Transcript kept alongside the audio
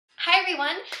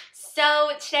everyone. So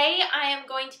today I am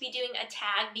going to be doing a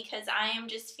tag because I am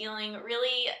just feeling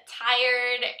really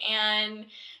tired and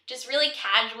just really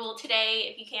casual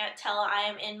today. If you can't tell, I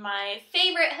am in my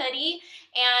favorite hoodie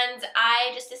and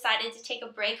I just decided to take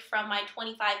a break from my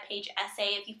 25-page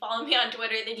essay. If you follow me on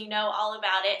Twitter, then you know all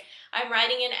about it. I'm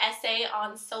writing an essay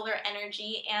on solar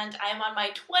energy and I'm on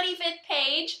my 25th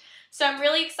page. So I'm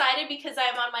really excited because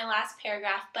I'm on my last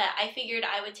paragraph, but I figured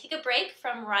I would take a break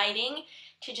from writing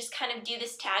to just kind of do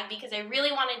this tag because I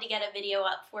really wanted to get a video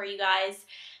up for you guys.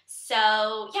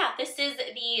 So yeah, this is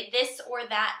the this or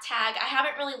that tag. I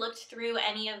haven't really looked through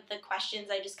any of the questions.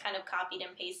 I just kind of copied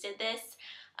and pasted this.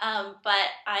 But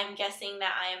I'm guessing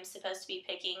that I am supposed to be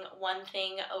picking one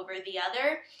thing over the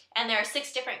other. And there are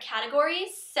 6 different categories,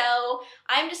 so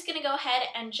I'm just going to go ahead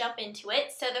and jump into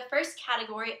it. So the first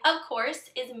category, of course,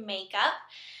 is makeup.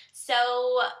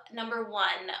 So number 1,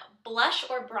 blush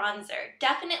or bronzer.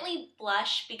 Definitely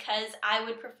blush because I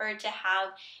would prefer to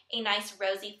have a nice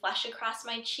rosy flush across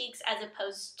my cheeks as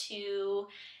opposed to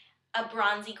a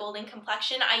bronzy golden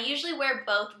complexion. I usually wear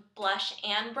both blush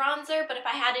and bronzer, but if I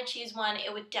had to choose one,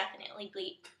 it would definitely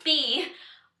be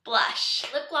blush.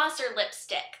 Lip gloss or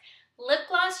lipstick. Lip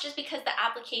gloss just because the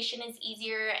application is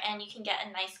easier and you can get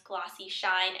a nice glossy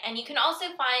shine, and you can also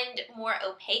find more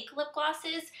opaque lip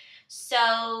glosses,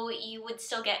 so you would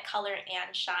still get color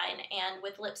and shine, and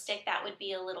with lipstick that would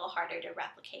be a little harder to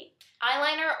replicate.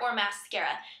 Eyeliner or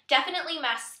mascara. Definitely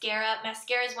mascara.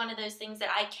 Mascara is one of those things that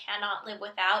I cannot live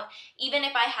without. Even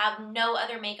if I have no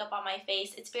other makeup on my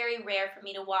face, it's very rare for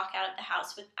me to walk out of the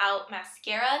house without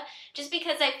mascara, just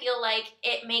because I feel like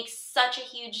it makes such a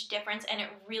huge difference and it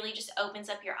really just opens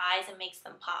up your eyes and makes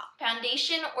them pop.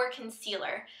 Foundation or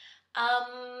concealer.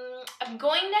 I'm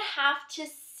going to have to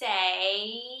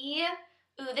say,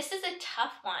 ooh, this is a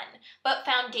tough one, but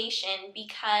foundation,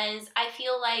 because I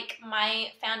feel like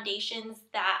my foundations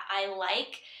that I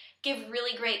like give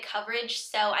really great coverage,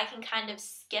 so I can kind of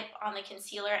skip on the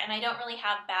concealer, and I don't really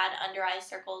have bad under eye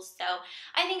circles, so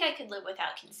I think I could live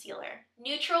without concealer.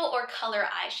 Neutral or color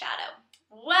eyeshadow?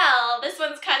 Well, this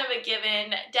one's kind of a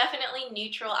given. Definitely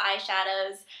neutral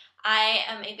eyeshadows. I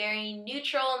am a very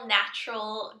neutral,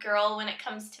 natural girl when it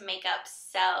comes to makeup,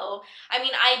 so, I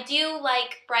mean, I do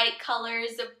like bright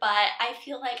colors, but I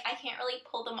feel like I can't really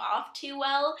pull them off too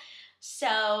well,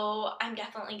 so I'm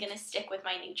definitely going to stick with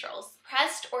my neutrals.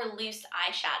 Pressed or loose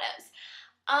eyeshadows?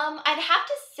 I'd have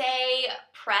to say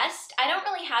pressed. I don't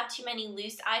really have too many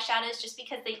loose eyeshadows just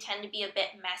because they tend to be a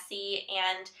bit messy,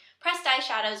 and pressed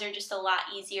eyeshadows are just a lot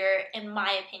easier, in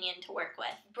my opinion, to work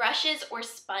with. Brushes or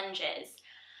sponges?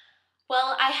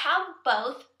 Well, I have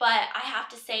both, but I have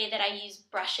to say that I use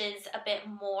brushes a bit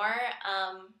more.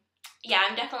 Yeah,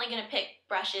 I'm definitely going to pick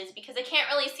brushes because I can't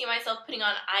really see myself putting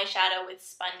on eyeshadow with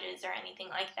sponges or anything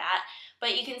like that.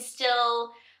 But you can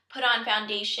still put on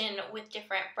foundation with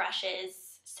different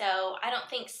brushes, so I don't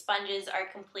think sponges are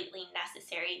completely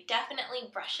necessary. Definitely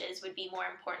brushes would be more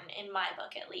important in my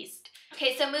book, at least.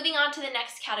 Okay, so moving on to the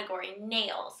next category,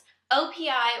 nails.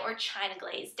 OPI or China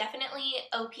glaze? Definitely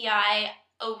OPI.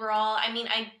 Overall, I mean,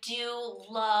 I do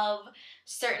love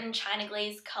certain China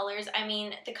glaze colors. I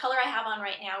mean, the color I have on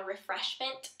right now,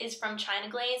 Refreshment, is from China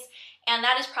glaze, and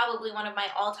that is probably one of my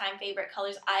all-time favorite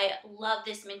colors. I love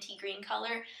this minty green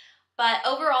color, but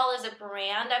overall as a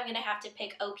brand, I'm going to have to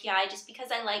pick OPI just because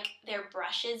I like their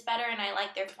brushes better and I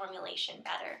like their formulation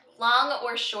better. Long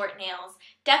or short nails?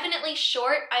 Definitely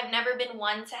short. I've never been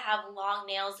one to have long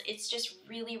nails. It's just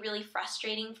really, really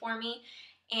frustrating for me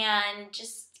and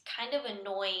just kind of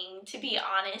annoying, to be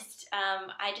honest.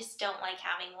 I just don't like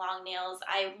having long nails.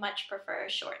 I much prefer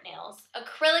short nails.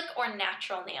 Acrylic or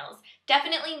natural nails?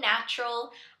 Definitely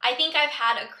natural. I think I've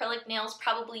had acrylic nails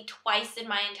probably twice in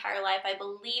my entire life. I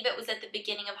believe it was at the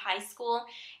beginning of high school,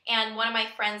 and one of my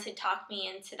friends had talked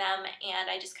me into them, and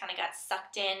I just kind of got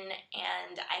sucked in,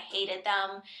 and I hated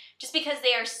them just because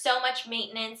they are so much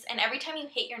maintenance, and every time you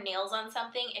hit your nails on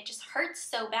something, it just hurts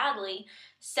so badly.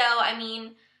 So, I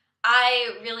mean,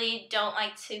 I really don't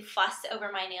like to fuss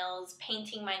over my nails.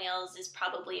 Painting my nails is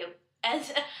probably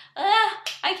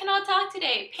I cannot talk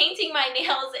today. Painting my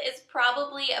nails is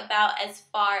probably about as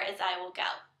far as I will go.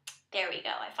 There we go.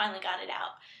 I finally got it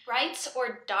out. Brights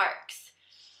or darks?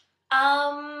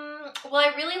 Well,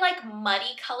 I really like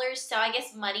muddy colors, so I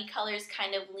guess muddy colors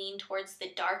kind of lean towards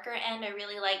the darker end. I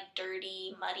really like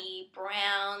dirty, muddy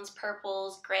browns,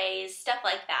 purples, grays, stuff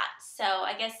like that. So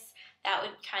I guess that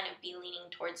would kind of be leaning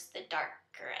towards the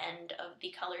darker end of the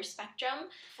color spectrum.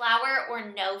 Flower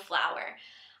or no flower?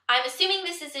 I'm assuming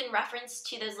this is in reference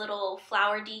to those little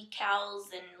flower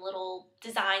decals and little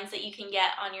designs that you can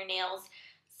get on your nails.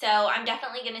 So I'm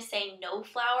definitely going to say no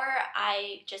flower.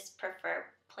 I just prefer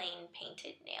plain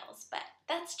painted nails, but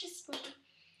that's just me.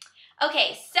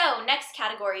 Okay, so next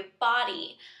category,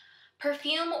 body.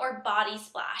 Perfume or body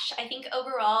splash. I think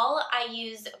overall I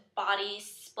use body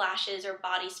splashes or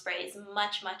body sprays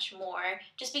much more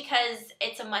just because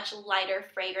it's a much lighter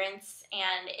fragrance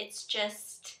and it's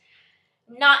just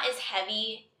not as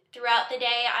heavy throughout the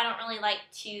day. I don't really like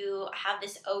to have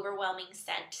this overwhelming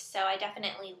scent, so I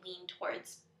definitely lean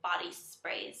towards body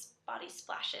sprays, body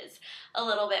splashes a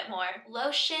little bit more.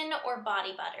 Lotion or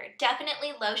body butter?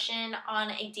 Definitely lotion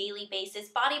on a daily basis.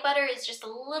 Body butter is just a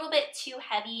little bit too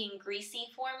heavy and greasy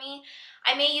for me.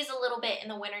 I may use a little bit in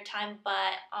the wintertime,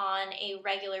 but on a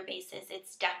regular basis,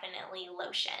 it's definitely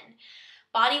lotion.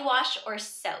 Body wash or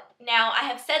soap? Now, I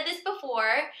have said this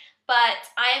before, but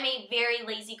I am a very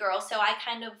lazy girl, so I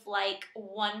kind of like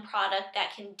one product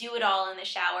that can do it all in the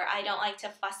shower. I don't like to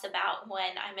fuss about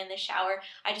when I'm in the shower.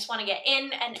 I just want to get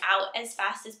in and out as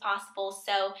fast as possible.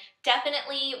 So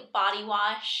definitely body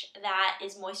wash that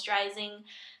is moisturizing,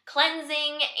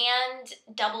 cleansing, and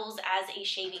doubles as a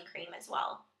shaving cream as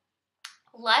well.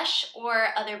 Lush or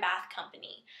other bath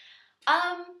company?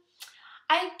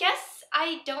 I guess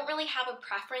I don't really have a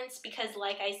preference because,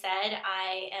 like I said,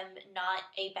 I am not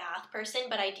a bath person,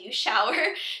 but I do shower.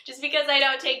 Just because I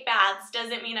don't take baths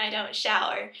doesn't mean I don't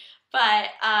shower. But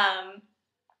I'm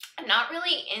not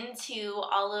really into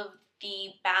all of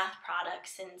the bath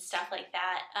products and stuff like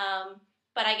that.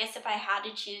 But I guess if I had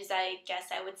to choose, I guess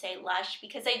I would say Lush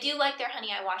because I do like their Honey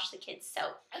I Wash the Kids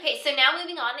soap. Okay, so now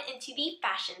moving on into the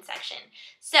fashion section.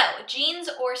 So, jeans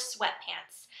or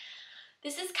sweatpants?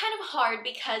 This is kind of hard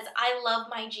because I love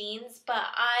my jeans, but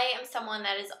I am someone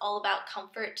that is all about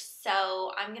comfort,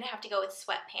 so I'm going to have to go with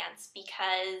sweatpants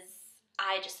because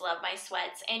I just love my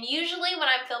sweats. And usually when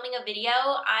I'm filming a video,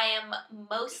 I am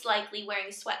most likely wearing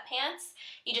sweatpants.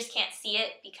 You just can't see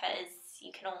it because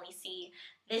you can only see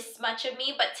this much of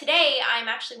me, but today I'm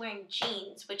actually wearing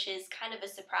jeans, which is kind of a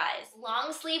surprise.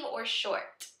 Long sleeve or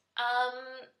short?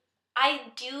 I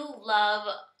do love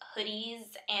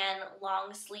hoodies and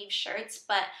long sleeve shirts,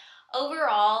 but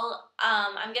overall,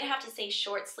 I'm gonna have to say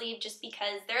short sleeve just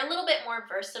because they're a little bit more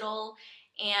versatile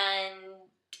and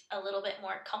a little bit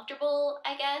more comfortable,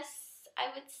 I guess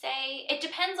I would say. It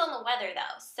depends on the weather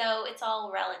though, so it's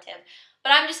all relative,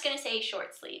 but I'm just gonna say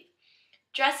short sleeve.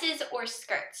 Dresses or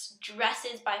skirts?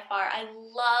 Dresses by far. I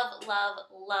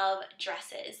love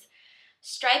dresses.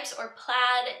 Stripes or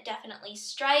plaid? Definitely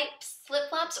stripes.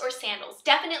 Flip-flops or sandals?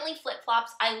 Definitely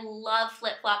flip-flops. I love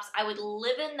flip-flops. I would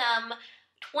live in them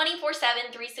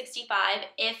 24/7, 365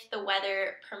 if the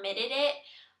weather permitted it.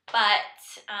 But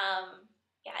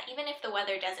yeah, even if the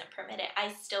weather doesn't permit it,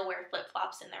 I still wear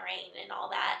flip-flops in the rain and all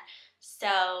that.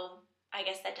 So I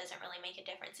guess that doesn't really make a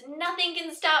difference. Nothing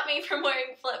can stop me from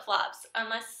wearing flip-flops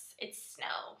unless it's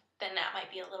snow. Then that might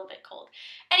be a little bit cold.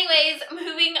 Anyways,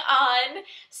 moving on.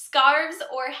 Scarves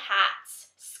or hats?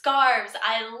 Scarves.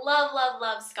 I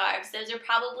love scarves. Those are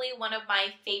probably one of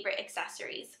my favorite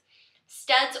accessories.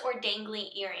 Studs or dangly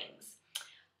earrings?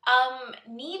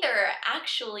 Neither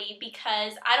actually,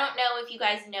 because I don't know if you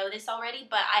guys know this already,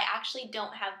 but I actually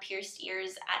don't have pierced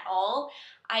ears at all.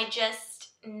 I just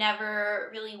never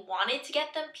really wanted to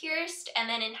get them pierced, and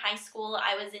then in high school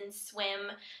I was in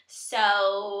swim,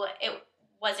 so it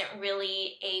wasn't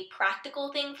really a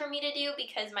practical thing for me to do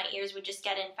because my ears would just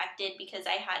get infected because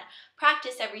I had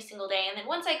practice every single day. And then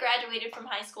once I graduated from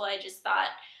high school, I just thought,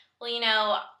 well, you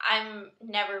know, I'm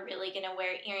never really going to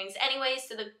wear earrings anyway,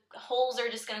 so the holes are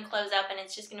just going to close up and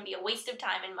it's just going to be a waste of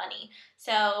time and money.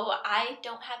 So I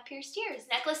don't have pierced ears.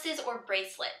 Necklaces or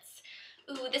bracelets?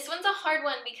 Ooh, this one's a hard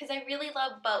one because I really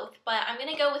love both, but I'm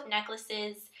going to go with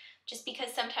necklaces just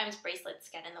because sometimes bracelets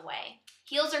get in the way.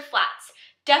 Heels or flats?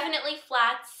 Definitely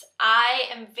flats. I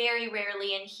am very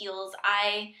rarely in heels.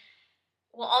 I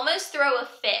will almost throw a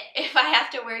fit if I have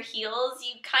to wear heels.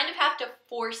 You kind of have to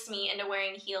force me into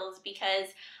wearing heels because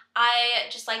I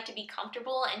just like to be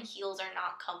comfortable and heels are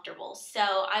not comfortable. So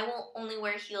I will only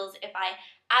wear heels if I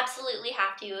absolutely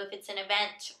have to, if it's an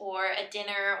event or a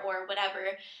dinner or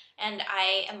whatever, and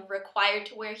I am required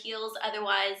to wear heels.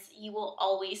 Otherwise, you will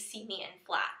always see me in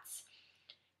flats.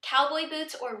 Cowboy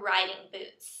boots or riding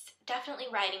boots? Definitely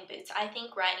riding boots. I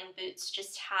think riding boots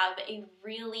just have a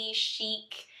really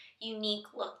chic, unique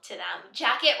look to them.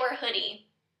 Jacket or hoodie?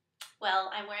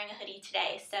 Well, I'm wearing a hoodie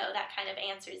today, so that kind of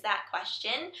answers that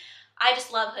question. I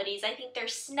just love hoodies. I think they're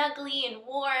snuggly and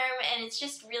warm, and it's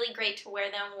just really great to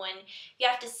wear them when you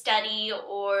have to study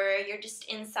or you're just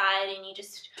inside and you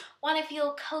just want to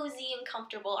feel cozy and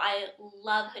comfortable. I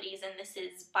love hoodies, and this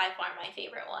is by far my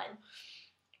favorite one.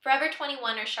 Forever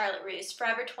 21 or Charlotte Russe?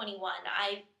 Forever 21.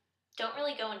 I don't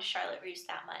really go into Charlotte Russe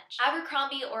that much.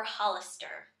 Abercrombie or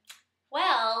Hollister?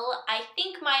 Well, I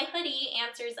think my hoodie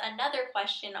answers another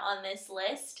question on this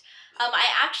list. I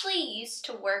actually used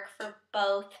to work for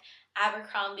both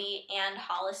Abercrombie and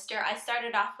Hollister. I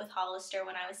started off with Hollister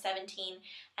when I was 17,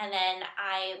 and then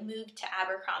I moved to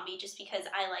Abercrombie just because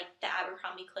I liked the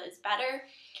Abercrombie clothes better.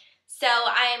 So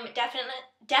I'm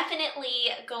definitely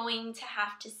going to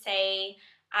have to say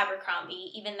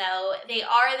Abercrombie, even though they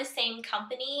are the same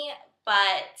company,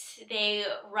 but they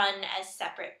run as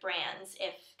separate brands,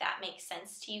 if that makes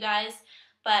sense to you guys.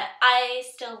 But I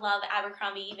still love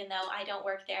Abercrombie, even though I don't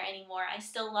work there anymore. I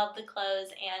still love the clothes,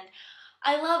 and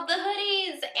I love the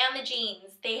hoodies and the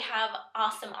jeans. They have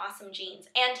awesome, awesome jeans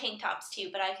and tank tops too,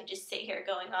 but I could just sit here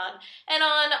going on and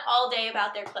on all day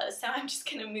about their clothes, so I'm just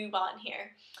gonna move on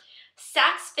here.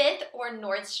 Saks Fifth or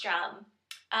Nordstrom?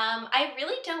 I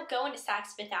really don't go into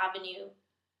Saks Fifth Avenue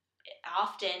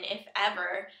often, if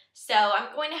ever, so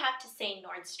I'm going to have to say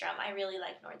Nordstrom. I really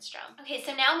like Nordstrom. Okay,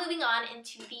 so now moving on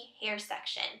into the hair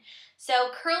section.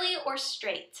 So curly or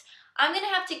straight? I'm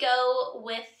gonna have to go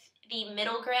with the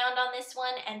middle ground on this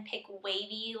one and pick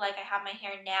wavy like I have my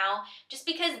hair now, just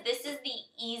because this is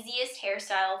the easiest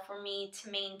hairstyle for me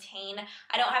to maintain.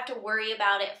 I don't have to worry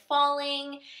about it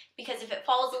falling, because if it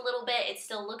falls a little bit, it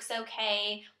still looks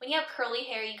okay. When you have curly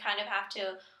hair, you kind of have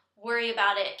to worry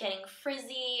about it getting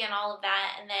frizzy and all of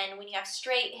that, and then when you have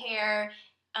straight hair,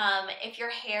 if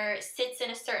your hair sits in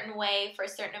a certain way for a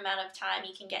certain amount of time,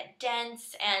 you can get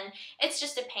dense, and it's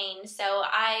just a pain, so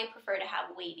I prefer to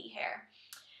have wavy hair.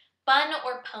 Bun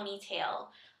or ponytail?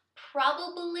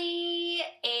 Probably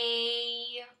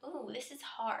ooh, this is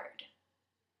hard.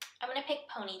 I'm gonna pick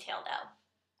ponytail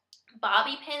though.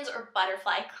 Bobby pins or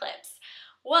butterfly clips?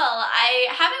 Well, I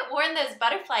haven't worn those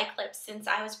butterfly clips since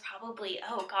I was probably,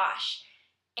 oh gosh,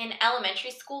 in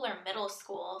elementary school or middle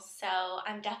school, so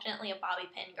I'm definitely a bobby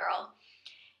pin girl.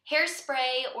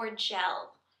 Hairspray or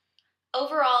gel?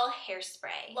 Overall,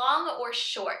 hairspray. Long or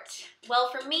short? Well,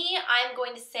 for me, I'm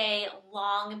going to say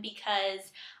long,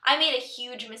 because I made a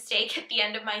huge mistake at the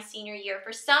end of my senior year.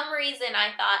 For some reason,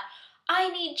 I thought, I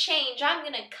need change, I'm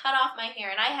gonna cut off my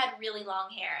hair, and I had really long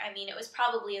hair. I mean, it was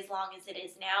probably as long as it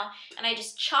is now, and I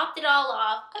just chopped it all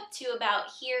off up to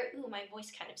about here. Ooh, my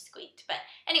voice kind of squeaked, but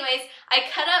anyways, I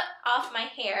cut off my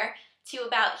hair to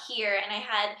about here, and I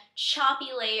had choppy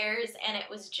layers, and it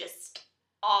was just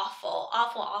awful,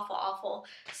 awful, awful, awful.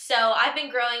 So I've been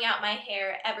growing out my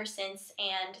hair ever since,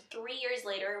 and 3 years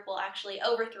later, well actually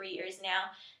over 3 years now,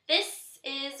 this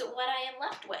is what I am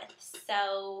left with.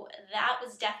 So that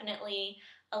was definitely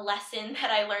a lesson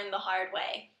that I learned the hard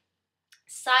way.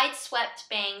 Side swept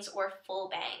bangs or full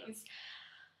bangs?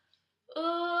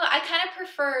 I kind of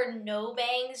prefer no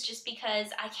bangs, just because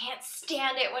I can't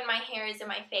stand it when my hair is in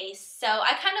my face. So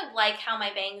I kind of like how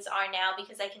my bangs are now,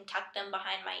 because I can tuck them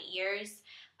behind my ears.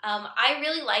 I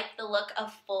really like the look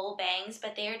of full bangs,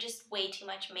 but they are just way too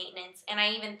much maintenance, and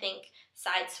I even think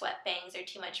side swept bangs are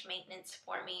too much maintenance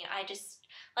for me. I just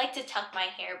like to tuck my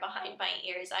hair behind my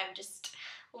ears. I'm just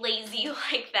lazy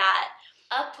like that.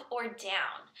 Up or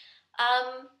down?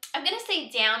 I'm gonna say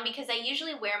down, because I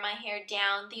usually wear my hair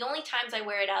down. The only times I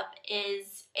wear it up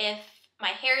is if my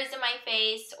hair is in my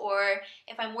face, or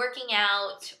if I'm working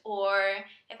out, or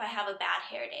if I have a bad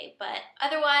hair day, but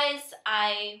otherwise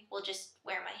I will just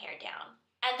wear my hair down.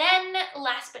 And then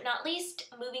last but not least,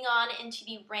 moving on into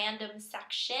the random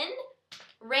section,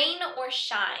 rain or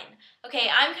shine? Okay,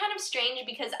 I'm kind of strange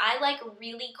because I like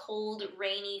really cold,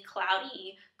 rainy,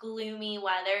 cloudy, gloomy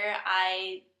weather.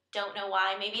 I don't know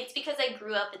why. Maybe it's because I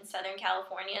grew up in Southern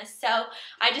California, so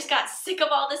I just got sick of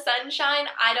all the sunshine.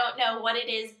 I don't know what it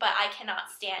is, but I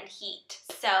cannot stand heat.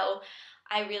 So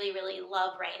I really, really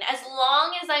love rain. As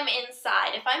long as I'm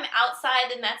inside. If I'm outside,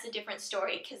 then that's a different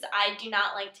story, because I do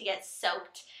not like to get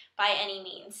soaked by any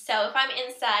means. So if I'm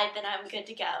inside, then I'm good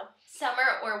to go.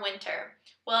 Summer or winter?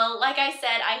 Well, like I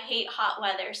said, I hate hot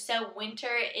weather, so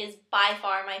winter is by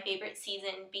far my favorite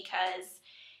season because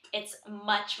it's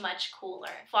much, much cooler.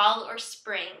 Fall or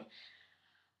spring?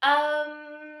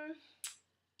 I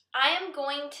am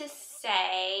going to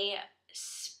say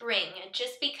spring,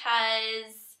 just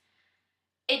because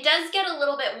it does get a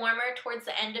little bit warmer towards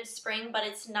the end of spring, but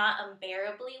it's not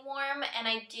unbearably warm, and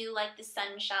I do like the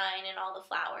sunshine and all the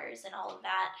flowers and all of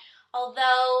that.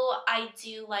 Although I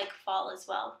do like fall as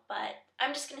well, but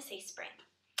I'm just gonna say spring.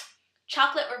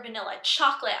 Chocolate or vanilla?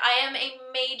 Chocolate. I am a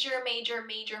major, major,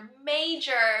 major,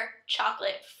 major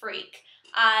chocolate freak.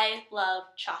 I love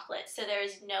chocolate, so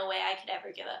there's no way I could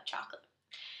ever give up chocolate.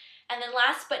 And then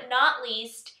last but not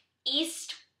least,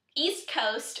 East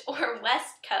Coast or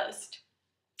West Coast?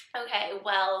 Okay,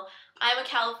 well, I'm a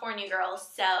California girl,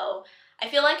 so I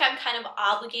feel like I'm kind of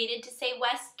obligated to say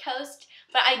West Coast,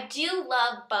 but I do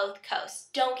love both coasts.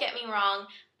 Don't get me wrong,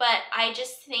 but I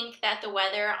just think that the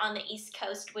weather on the East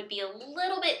Coast would be a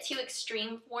little bit too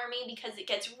extreme for me because it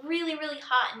gets really, really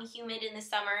hot and humid in the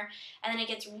summer, and then it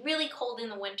gets really cold in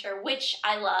the winter, which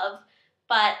I love,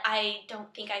 but I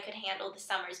don't think I could handle the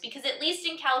summers because at least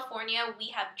in California, we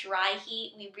have dry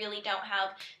heat. We really don't have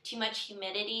too much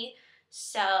humidity.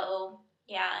 So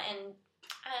yeah, and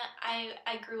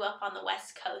I grew up on the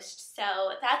West Coast, so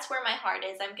that's where my heart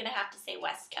is. I'm gonna have to say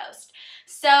West Coast.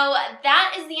 So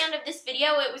that is the end of this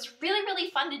video. It was really,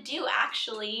 really fun to do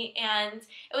actually, and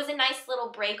it was a nice little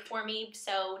break for me.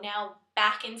 So now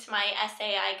back into my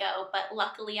essay I go, but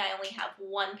luckily I only have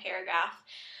one paragraph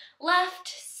left.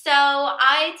 So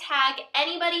I tag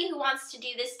anybody who wants to do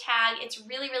this tag. It's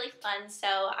really, really fun. So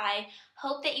I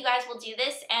hope that you guys will do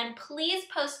this, and please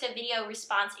post a video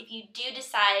response if you do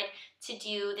decide to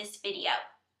do this video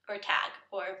or tag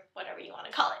or whatever you want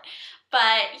to call it.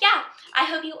 But yeah, I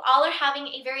hope you all are having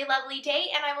a very lovely day,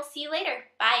 and I will see you later.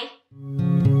 Bye.